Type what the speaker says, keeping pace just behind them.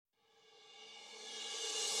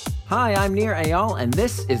Hi, I'm Nir Eyal, and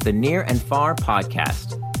this is the Near and Far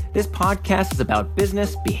podcast. This podcast is about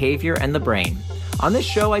business, behavior, and the brain. On this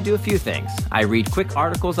show, I do a few things. I read quick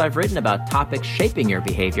articles I've written about topics shaping your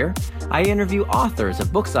behavior. I interview authors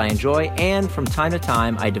of books I enjoy, and from time to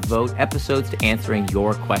time, I devote episodes to answering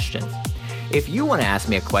your questions. If you want to ask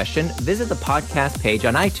me a question, visit the podcast page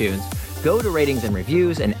on iTunes, go to ratings and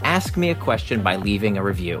reviews, and ask me a question by leaving a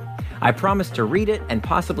review. I promise to read it and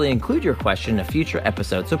possibly include your question in a future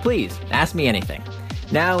episode, so please, ask me anything.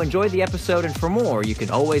 Now, enjoy the episode, and for more, you can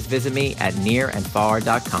always visit me at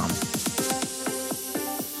nearandfar.com.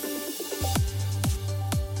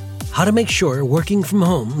 How to make sure working from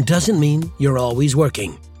home doesn't mean you're always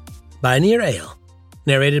working. By Nir Eyal,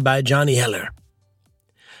 narrated by Johnny Heller.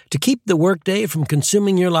 To keep the workday from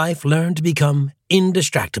consuming your life, learn to become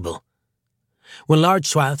indistractable. When large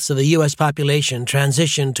swaths of the U.S. population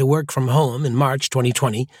transitioned to work from home in March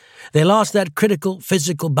 2020, they lost that critical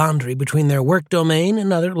physical boundary between their work domain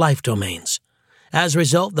and other life domains. As a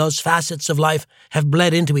result, those facets of life have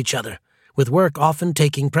bled into each other, with work often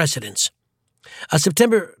taking precedence. A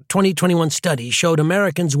September 2021 study showed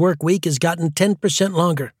Americans' work week has gotten 10%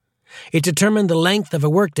 longer. It determined the length of a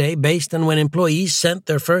workday based on when employees sent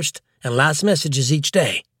their first and last messages each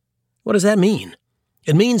day. What does that mean?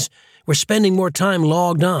 It means we're spending more time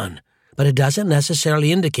logged on, but it doesn't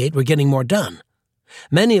necessarily indicate we're getting more done.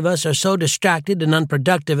 Many of us are so distracted and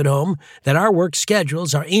unproductive at home that our work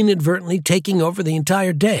schedules are inadvertently taking over the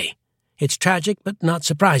entire day. It's tragic, but not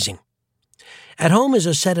surprising. At home is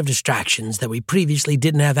a set of distractions that we previously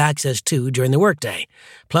didn't have access to during the workday,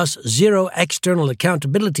 plus zero external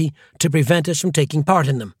accountability to prevent us from taking part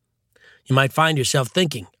in them. You might find yourself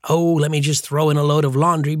thinking, let me just throw in a load of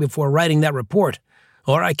laundry before writing that report.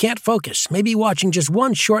 Or I can't focus. Maybe watching just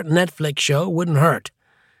one short Netflix show wouldn't hurt.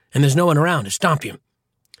 And there's no one around to stop you.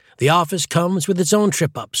 The office comes with its own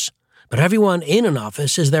trip-ups, but everyone in an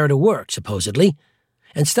office is there to work, supposedly.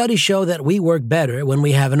 And studies show that we work better when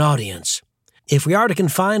we have an audience. If we are to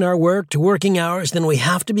confine our work to working hours, then we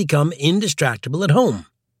have to become indistractable at home.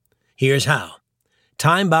 Here's how.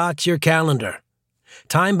 Time box your calendar.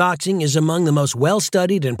 Time boxing is among the most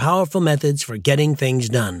well-studied and powerful methods for getting things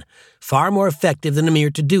done, far more effective than a mere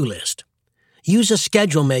to-do list. Use a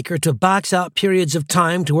schedule maker to box out periods of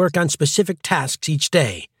time to work on specific tasks each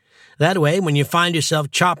day. That way, when you find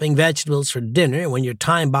yourself chopping vegetables for dinner when your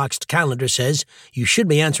time-boxed calendar says you should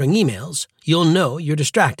be answering emails, you'll know you're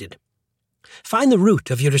distracted. Find the root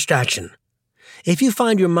of your distraction. If you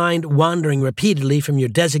find your mind wandering repeatedly from your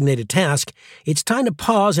designated task, it's time to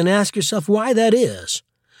pause and ask yourself why that is.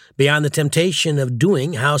 Beyond the temptation of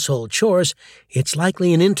doing household chores, it's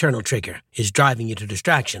likely an internal trigger is driving you to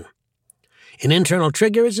distraction. An internal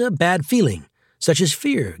trigger is a bad feeling, such as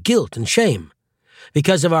fear, guilt, and shame.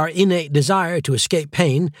 Because of our innate desire to escape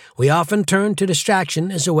pain, we often turn to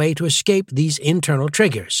distraction as a way to escape these internal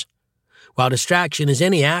triggers. While distraction is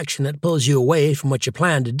any action that pulls you away from what you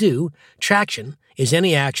plan to do, traction is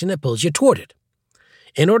any action that pulls you toward it.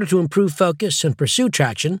 In order to improve focus and pursue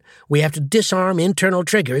traction, we have to disarm internal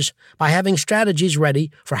triggers by having strategies ready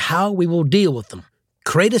for how we will deal with them.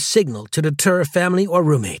 Create a signal to deter family or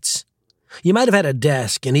roommates. You might have had a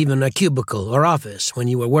desk and even a cubicle or office when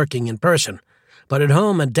you were working in person, but at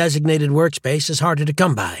home a designated workspace is harder to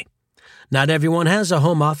come by. Not everyone has a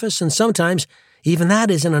home office, and sometimes even that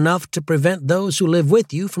isn't enough to prevent those who live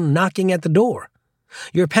with you from knocking at the door.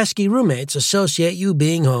 Your pesky roommates associate you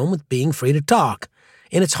being home with being free to talk,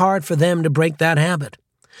 and it's hard for them to break that habit.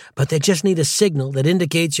 But they just need a signal that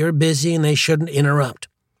indicates you're busy and they shouldn't interrupt.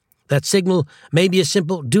 That signal may be a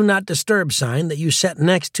simple do not disturb sign that you set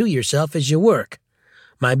next to yourself as you work.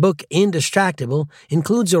 My book, Indistractable,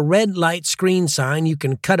 includes a red light screen sign you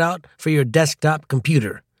can cut out for your desktop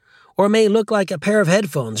computer. Or may look like a pair of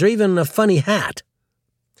headphones or even a funny hat.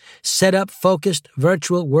 Set up focused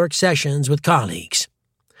virtual work sessions with colleagues.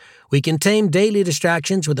 We can tame daily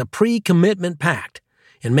distractions with a pre-commitment pact,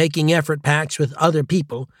 and making effort pacts with other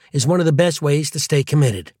people is one of the best ways to stay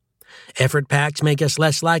committed. Effort pacts make us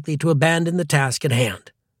less likely to abandon the task at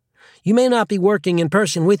hand. You may not be working in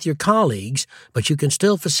person with your colleagues, but you can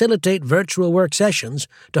still facilitate virtual work sessions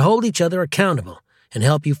to hold each other accountable and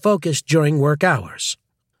help you focus during work hours.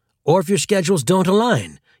 Or if your schedules don't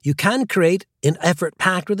align, you can create an effort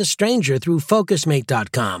pact with a stranger through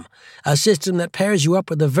Focusmate.com, a system that pairs you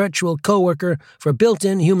up with a virtual coworker for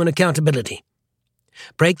built-in human accountability.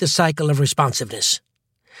 Break the cycle of responsiveness.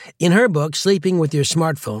 In her book, Sleeping with Your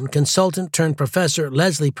Smartphone, consultant-turned-professor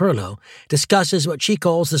Leslie Perlow discusses what she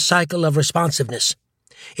calls the cycle of responsiveness.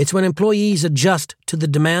 It's when employees adjust to the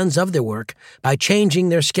demands of their work by changing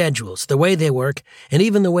their schedules, the way they work, and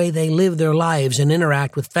even the way they live their lives and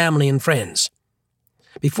interact with family and friends.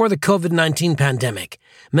 Before the COVID-19 pandemic,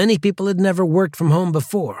 many people had never worked from home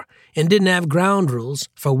before and didn't have ground rules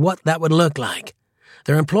for what that would look like.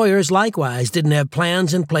 Their employers likewise didn't have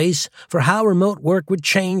plans in place for how remote work would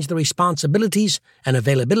change the responsibilities and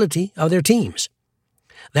availability of their teams.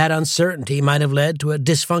 That uncertainty might have led to a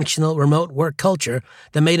dysfunctional remote work culture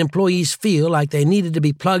that made employees feel like they needed to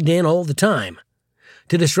be plugged in all the time.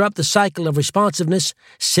 To disrupt the cycle of responsiveness,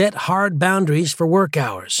 set hard boundaries for work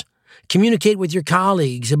hours. Communicate with your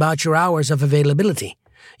colleagues about your hours of availability.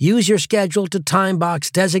 Use your schedule to time box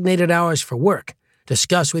designated hours for work.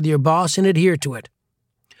 Discuss with your boss and adhere to it.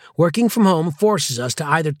 Working from home forces us to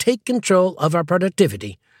either take control of our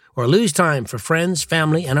productivity or lose time for friends,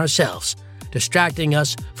 family, and ourselves, distracting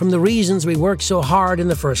us from the reasons we work so hard in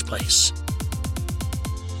the first place.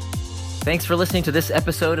 Thanks for listening to this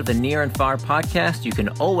episode of the Near and Far podcast. You can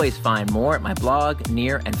always find more at my blog,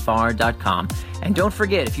 nearandfar.com. And don't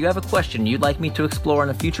forget, if you have a question you'd like me to explore in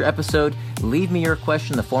a future episode, leave me your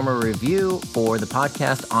question in the form of a review for the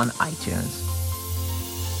podcast on iTunes.